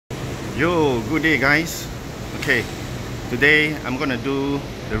Yo, good day guys. Okay, today I'm gonna do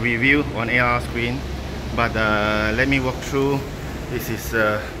the review on ALR screen, but let me walk through. This is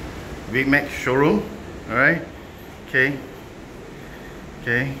Viqmax showroom. Alright, okay,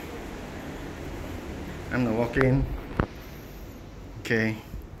 I'm gonna walk in. Okay,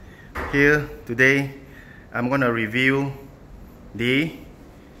 here today I'm gonna review the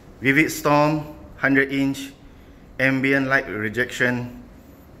Vividstorm 100-inch ambient light rejection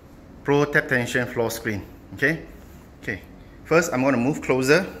Pro tap tension floor screen. Okay, first I'm going to move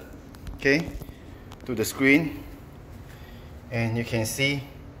closer, okay, to the screen, and you can see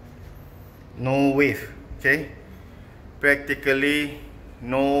no wave. Okay, practically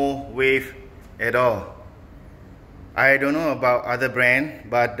no wave at all. I don't know about other brand,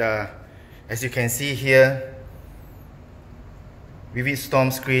 but as you can see here,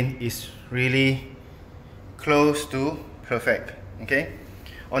 Vividstorm screen is really close to perfect. Okay,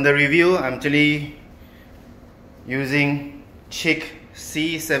 on the review, I'm actually using CHIQ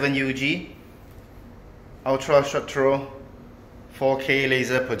C7UG ultra short throw 4K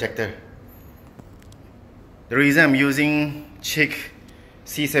laser projector. The reason I'm using CHIQ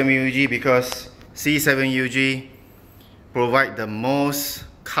C7UG because C7UG provide the most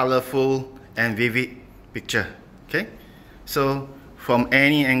colorful and vivid picture. Okay, so from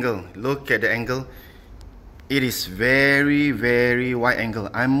any angle, look at the angle. It is very wide angle.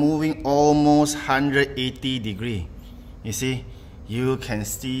 I'm moving almost 180 degree. You see, you can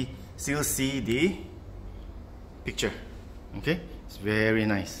still see the picture. Okay, it's very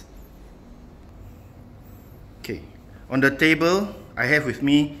nice. Okay, on the table I have with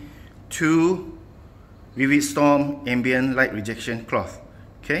me two Vividstorm ambient light rejection cloth.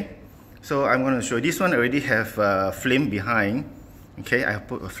 Okay, so I'm going to show this one already have a film behind. Okay, I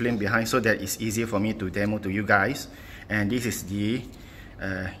put a film behind so that it's easier for me to demo to you guys. And this is the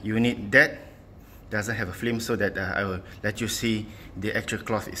unit that doesn't have a film, so that I will let you see the actual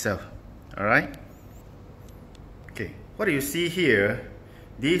cloth itself. Alright. Okay, what do you see here?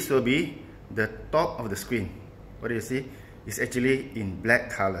 This will be the top of the screen. What do you see? It's actually in black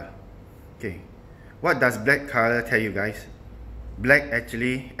color. Okay, what does black color tell you guys? Black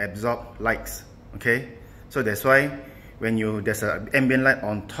actually absorbs lights. Okay, so that's why when there's an ambient light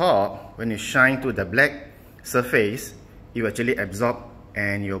on top, when you shine to the black surface, you actually absorb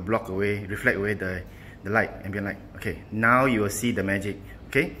and you block away, reflect away the light, ambient light. Okay, now you will see the magic.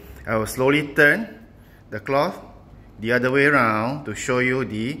 Okay, I will slowly turn the cloth the other way around to show you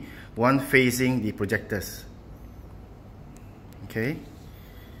the one facing the projectors. Okay,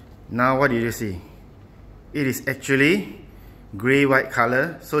 now what did you see? It is actually gray-white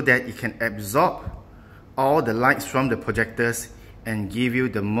color so that it can absorb all the lights from the projectors and give you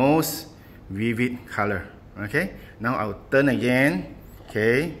the most vivid color. Okay, now I'll turn again.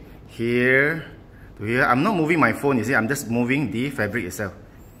 Okay, here to here. I'm not moving my phone, you see, I'm just moving the fabric itself.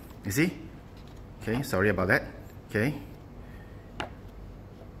 You see? Okay, sorry about that. Okay,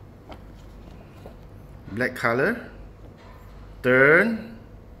 black color, turn,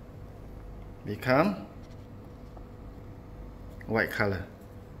 become white color.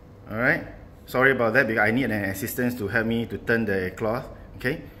 Alright, sorry about that because I need an assistant to help me to turn the cloth.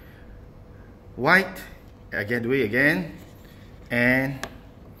 Okay, white, again, do it again, and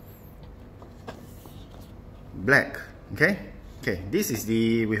black. Okay, this is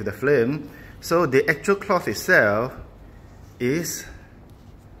the with the film. So the actual cloth itself is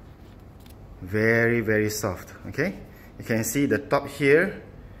very soft. Okay, you can see the top here,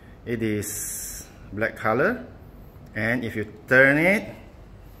 it is black color, and if you turn it,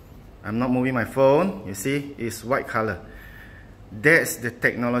 I'm not moving my phone, you see, it's white color. That's the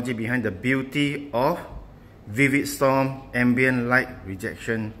technology behind the beauty of Vividstorm ambient light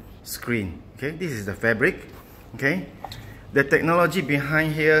rejection screen. Okay, this is the fabric. Okay, the technology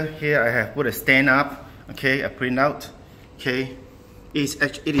behind here I have put a stand up. Okay, a printout. Okay,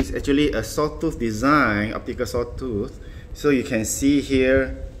 it is actually a sawtooth design, optical sawtooth. So you can see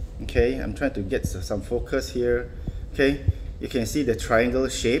here. Okay, I'm trying to get some focus here. Okay, you can see the triangle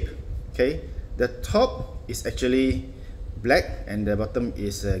shape. Okay, the top is actually black and the bottom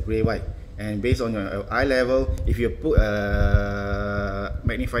is gray-white. And based on your eye level, if you put a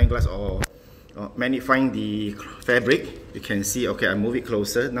magnifying glass or magnifying the fabric, you can see. Okay, I move it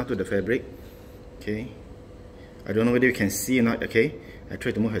closer now to the fabric. Okay, I don't know whether you can see or not. Okay, I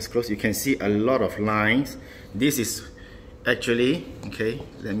try to move as close. You can see a lot of lines. This is actually, okay,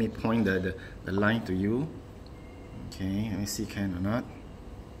 let me point the line to you. Okay, let me see can or not.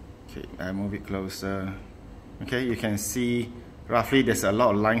 Okay, I move it closer. Okay, you can see roughly there's a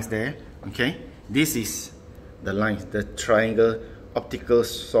lot of lines there. Okay, this is the lines, the triangle optical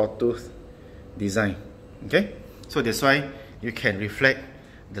sawtooth design. Okay, so that's why you can reflect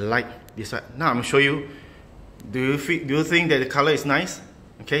the light this way. Now I'm going to show you. Do you think that the color is nice?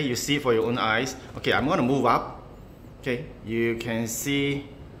 Okay, you see for your own eyes. Okay, I'm going to move up. Okay, you can see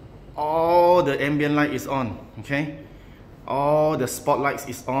all the ambient light is on. Okay, all the spotlights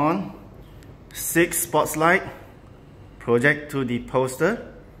is on. 6 spotlight project to the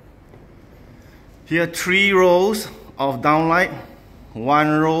poster. Here 3 rows of downlight,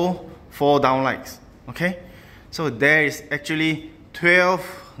 1 row 4 downlights. Okay, so there is actually 12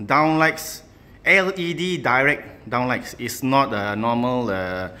 downlights, LED direct downlights. It's not a normal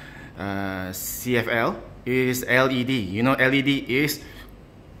CFL. It is LED. You know, LED is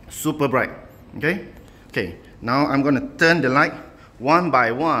super bright. Okay, okay. Now I'm going to turn the light one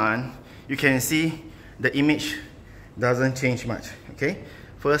by one. You can see the image doesn't change much. Okay,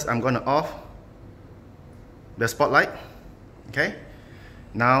 first I'm going to off the spotlight. Okay,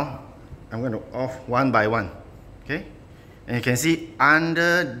 now I'm going to off one by one. Okay, and you can see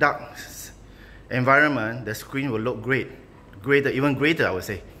under dark environment the screen will look great, even greater I would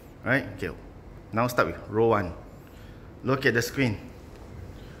say. Right? Okay, now start with row 1. Look at the screen.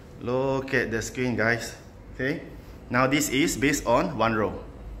 Look at the screen, guys. Okay, now this is based on 1 row.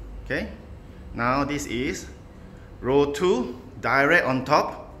 Okay, now this is row 2, direct on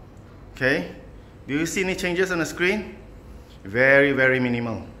top. Okay, do you see any changes on the screen? Very, very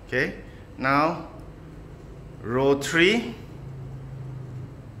minimal. Okay, now row 3,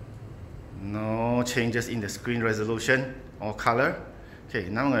 no changes in the screen resolution or color. Okay,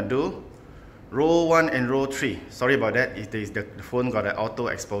 now I'm going to do row 1 and row 3. Sorry about that, the phone got an auto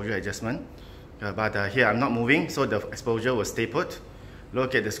exposure adjustment. But here I'm not moving, so the exposure will stay put.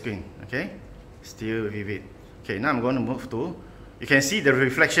 Look at the screen. Okay, still vivid. Okay, now I'm going to move to, you can see the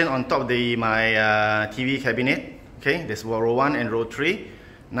reflection on top of my TV cabinet. Okay, there's row 1 and row 3.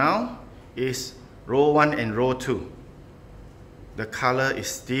 Now is row 1 and row 2. The color is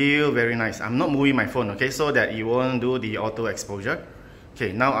still very nice. I'm not moving my phone, okay, so that you won't do the auto exposure.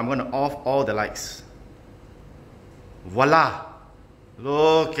 Okay, now I'm going to off all the lights. Voila!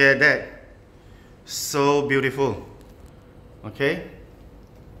 Look at that. So beautiful. Okay.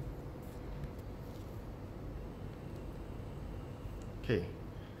 Okay.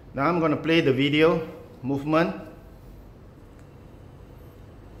 Now I'm going to play the video movement.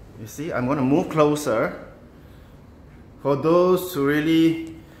 You see, I'm going to move closer. For those who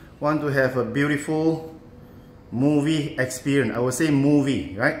really want to have a beautiful movie experience, I would say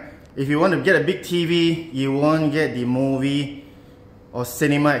movie, right? If you want to get a big TV, you won't get the movie or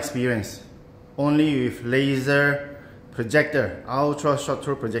cinema experience. Only with laser projector, ultra short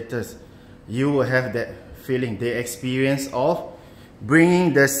throw projectors, you will have that feeling, the experience of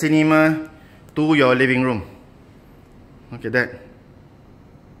bringing the cinema to your living room. Look at that.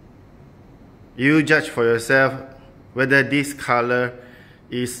 You judge for yourself whether this color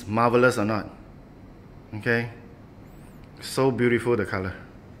is marvelous or not. Okay, so beautiful the color.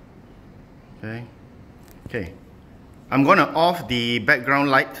 Okay, okay. I'm gonna off the background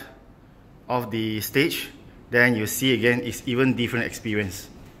light of the stage. Then you see again, it's even different experience.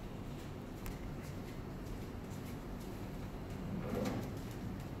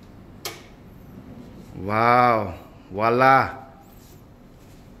 Wow, voila.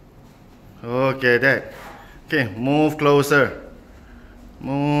 Okay, that. Okay, move closer.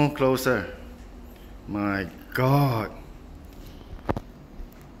 Move closer. My God.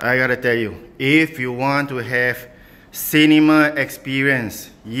 I gotta tell you, if you want to have cinema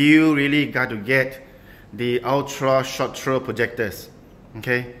experience, you really got to get the ultra short throw projectors.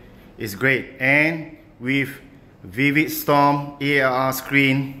 Okay, it's great. And with Vividstorm ALR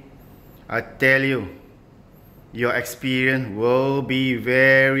screen, I tell you, your experience will be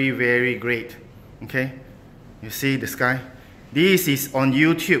very, very great. Okay, you see the sky? This is on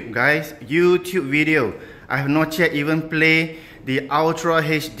YouTube, guys. YouTube video. I have not yet even played the Ultra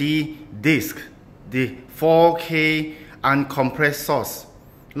HD disc, the 4K uncompressed source.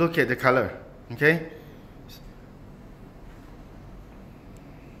 Look at the color. Okay,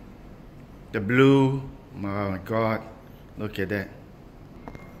 the blue. Oh my God, look at that.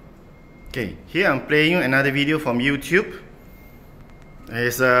 Okay, here I'm playing another video from YouTube.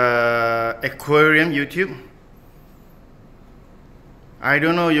 It's aquarium YouTube. I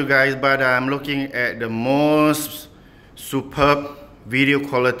don't know you guys, but I'm looking at the most superb video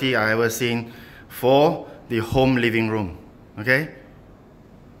quality I ever seen for the home living room. Okay,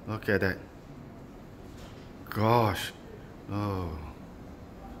 look at that. Gosh. Oh,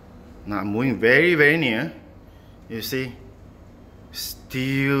 now I'm moving very, very near. You see,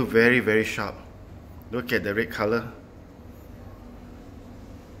 still very, very sharp. Look at the red color.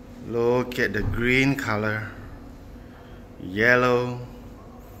 Look at the green color, yellow,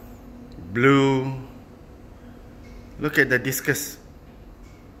 blue. Look at the discus.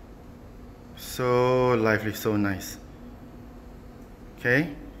 So lively, so nice.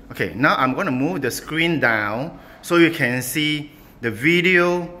 Okay, now I'm going to move the screen down so you can see the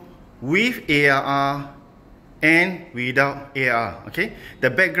video with ALR and without ALR. Okay, the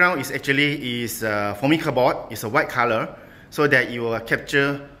background is actually formica board. It's a white color so that you will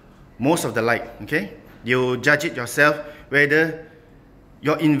capture most of the light. Okay, you judge it yourself whether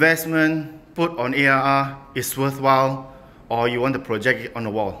your investment put on ALR is worthwhile or you want to project it on the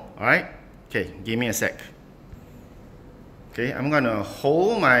wall. Alright, okay, give me a sec. Okay, I'm gonna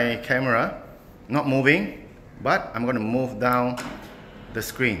hold my camera, not moving, but I'm gonna move down the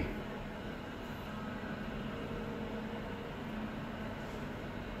screen.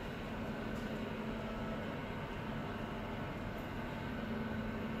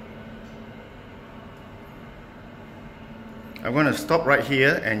 I'm going to stop right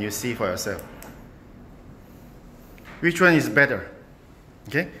here and you see for yourself. Which one is better?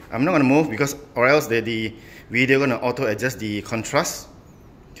 Okay, I'm not going to move because or else the video going to auto adjust the contrast.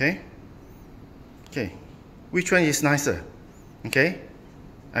 Okay, which one is nicer? Okay,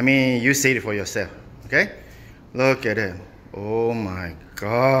 I mean you see it for yourself. Okay, look at it. Oh my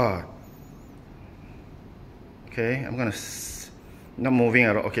god. Okay, I'm going to not moving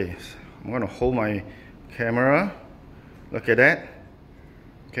at all. Okay, I'm going to hold my camera. Look at that.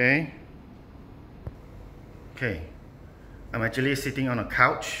 Okay, I'm actually sitting on a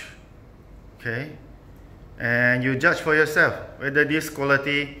couch. Okay, and you judge for yourself whether this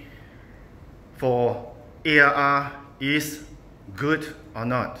quality for ALR is good or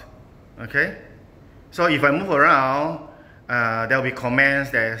not. Okay, so if I move around, there will be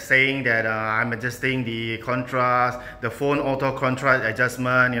comments that are saying that I'm adjusting the contrast, the phone auto contrast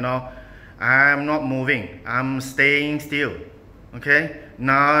adjustment, you know. I'm not moving, I'm staying still. Okay,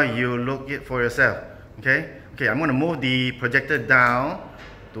 now you look it for yourself. Okay, I'm going to move the projector down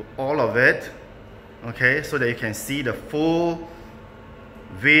to all of it. Okay, so that you can see the full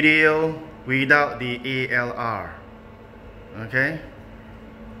video without the ALR. Okay,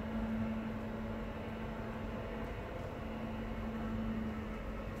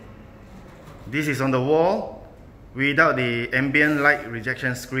 this is on the wall without the ambient light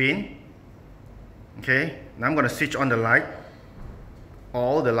rejection screen. Okay, now I'm going to switch on the light,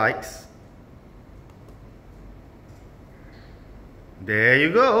 all the lights. There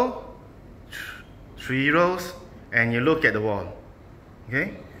you go, 3 rows, and you look at the wall.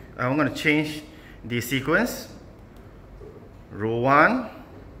 Okay, I'm going to change the sequence. Row 1,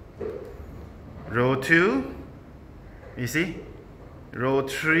 row 2, you see, row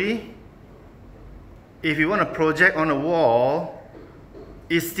 3. If you want to project on a wall,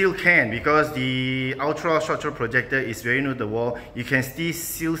 it still can, because the ultra short throw projector is very near to the wall. You can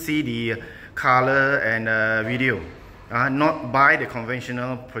still see the color and video, not by the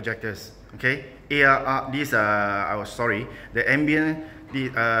conventional projectors. Okay, ALR, these the ambient,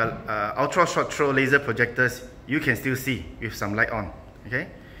 the ultra short throw laser projectors, you can still see with some light on. Okay,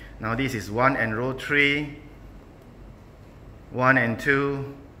 now this is 1 and row 3, 1 and 2,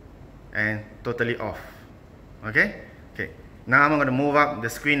 and totally off. Okay. Now I'm going to move up the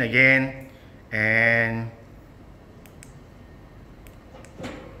screen again, and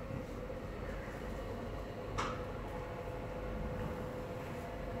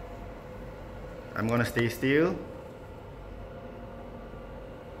I'm going to stay still.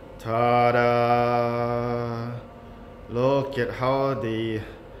 Ta-da! Look at how the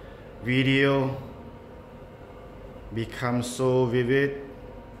video becomes so vivid,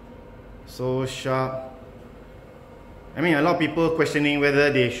 so sharp. I mean, a lot of people questioning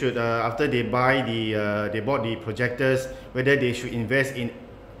whether they should, after they buy they bought the projectors, whether they should invest in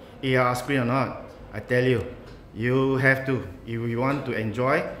ALR screen or not. I tell you, you have to, if you want to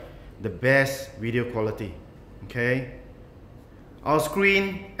enjoy the best video quality. Okay, our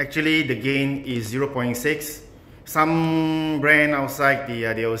screen, actually the gain is 0.6. Some brand outside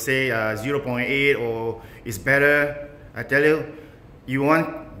they will say 0.8 or it's better. I tell you, you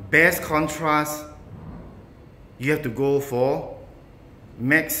want best contrast, you have to go for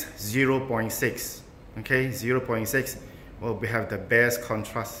max 0.6. Okay, 0.6 will have the best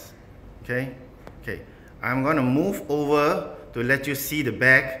contrast. Okay, I'm gonna move over to let you see the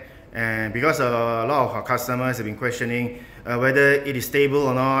back, and because a lot of our customers have been questioning whether it is stable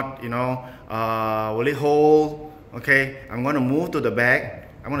or not, you know, will it hold? Okay, I'm gonna move to the back.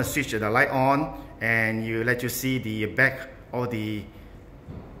 I'm gonna switch the light on and let you see the back of the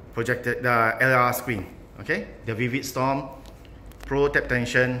projected ALR screen. Okay, the Vividstorm Pro Tap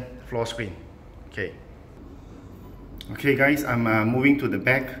Tension floor screen. Okay. Okay guys, I'm moving to the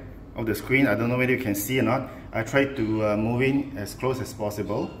back of the screen. I don't know whether you can see or not. I tried to move in as close as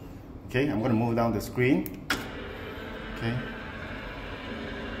possible. Okay, I'm going to move down the screen. Okay.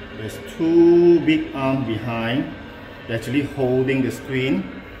 There's two big arms behind. They're actually holding the screen.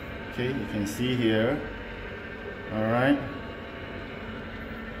 Okay, you can see here. Alright.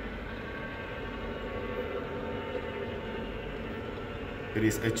 It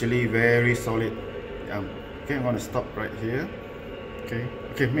is actually very solid. Okay, I'm going to stop right here.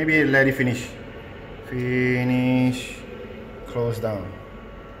 Okay, maybe let it finish. Finish. Close down.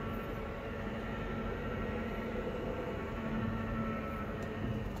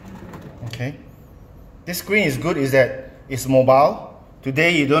 Okay. This screen is good is that it's mobile.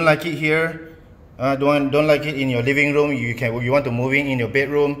 Today you don't like it here, don't like it in your living room. You want to move in your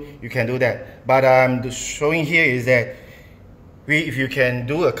bedroom, you can do that. But showing here is that if you can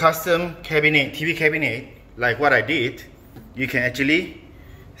do a custom cabinet, TV cabinet, like what I did, you can actually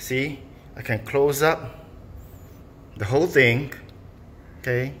see. I can close up the whole thing.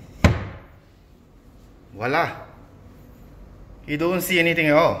 Okay. Voila. You don't see anything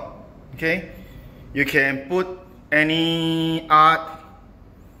at all. Okay. You can put any art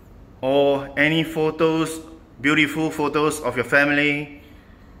or any photos, beautiful photos of your family,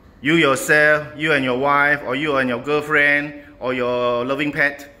 you yourself, you and your wife, or you and your girlfriend, or your loving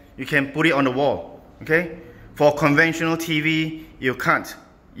pet. You can put it on the wall. Okay. For conventional TV, you can't.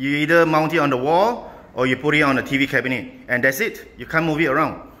 You either mount it on the wall or you put it on a TV cabinet, and that's it. You can't move it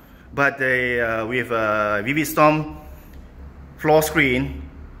around. But with Vividstorm floor screen,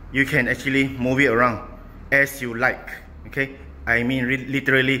 you can actually move it around as you like. Okay, I mean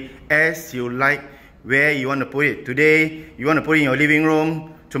literally as you like, where you want to put it. Today you want to put it in your living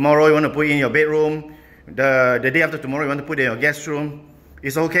room, tomorrow you want to put it in your bedroom, the day after tomorrow you want to put it in your guest room.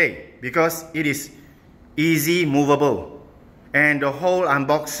 It's okay because it is easy movable. And the whole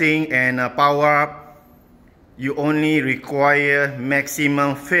unboxing and power up, you only require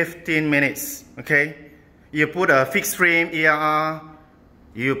maximum 15 minutes. Okay, you put a fixed frame ALR,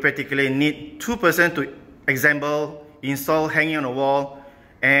 you practically need 2 person to assemble, install, hanging on the wall,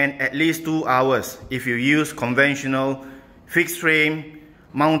 and at least 2 hours if you use conventional fixed frame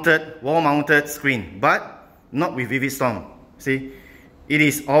mounted, wall mounted screen, but not with Vividstorm. See, it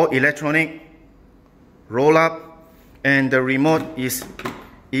is all electronic, roll up, and the remote is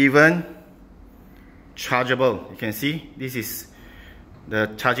even chargeable. You can see this is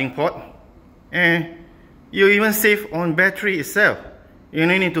the charging port, and you even save on battery itself. You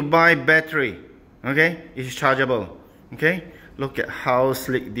don't need to buy battery. Okay, it's chargeable. Okay, look at how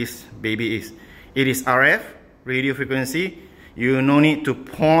slick this baby is. It is RF radio frequency. You no need to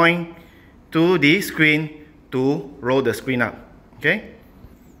point to the screen to roll the screen up. Okay.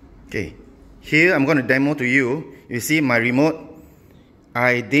 Okay. Here I'm going to demo to you. You see my remote,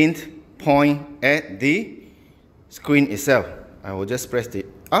 I didn't point at the screen itself. I will just press it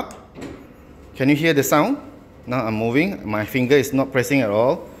up. Can you hear the sound? Now I'm moving. My finger is not pressing at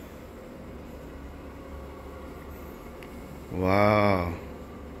all. Wow.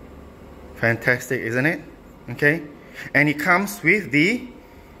 Fantastic, isn't it? Okay. And it comes with the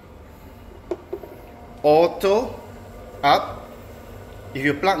auto up. If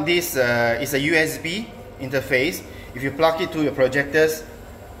you plug this, it's a USB interface. If you plug it to your projectors,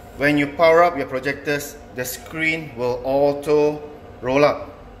 when you power up your projectors, the screen will auto roll up.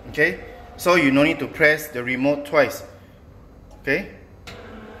 Okay, so you no need to press the remote twice. Okay,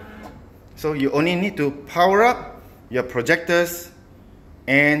 so you only need to power up your projectors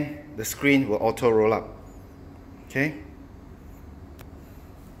and the screen will auto roll up. Okay,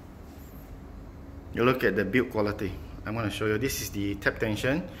 you look at the build quality. I'm going to show you. This is the tap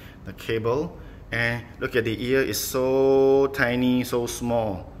tension, the cable, and look at the ear. It's so tiny, so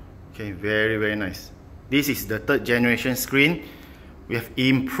small. Okay, very, very nice. This is the 3rd generation screen. We have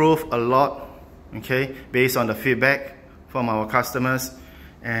improved a lot, okay, based on the feedback from our customers,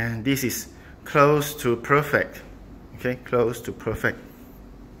 and this is close to perfect. Okay, close to perfect.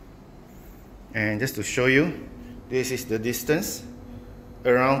 And just to show you, this is the distance,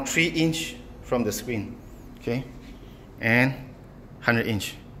 around 3 inch from the screen. Okay, and 100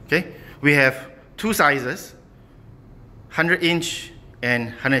 inch. Okay, we have 2 sizes, 100 inch and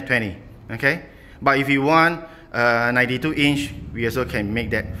 120. Okay, but if you want 92 inch, we also can make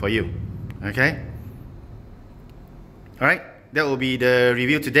that for you. Okay, alright, that will be the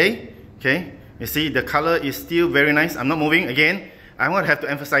review today. Okay, you see the color is still very nice. I'm not moving. Again, I want to have to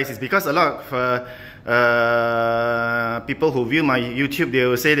emphasize this because a lot of people who view my YouTube, they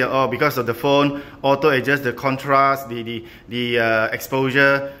will say that, oh, because of the phone auto adjust the contrast, the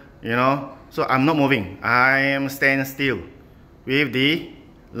exposure. you know. So I'm not moving. I am standing still with the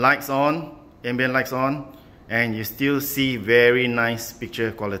lights on, ambient lights on, and you still see very nice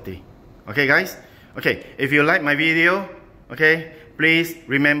picture quality. Okay guys? Okay, if you like my video, okay, please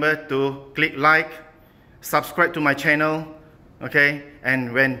remember to click like, subscribe to my channel, okay,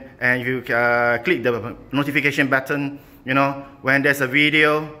 and if you click the notification button, you know, when there's a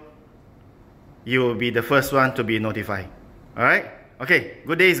video, you will be the first one to be notified. Alright? Okay,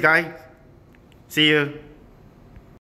 good days guys. See you.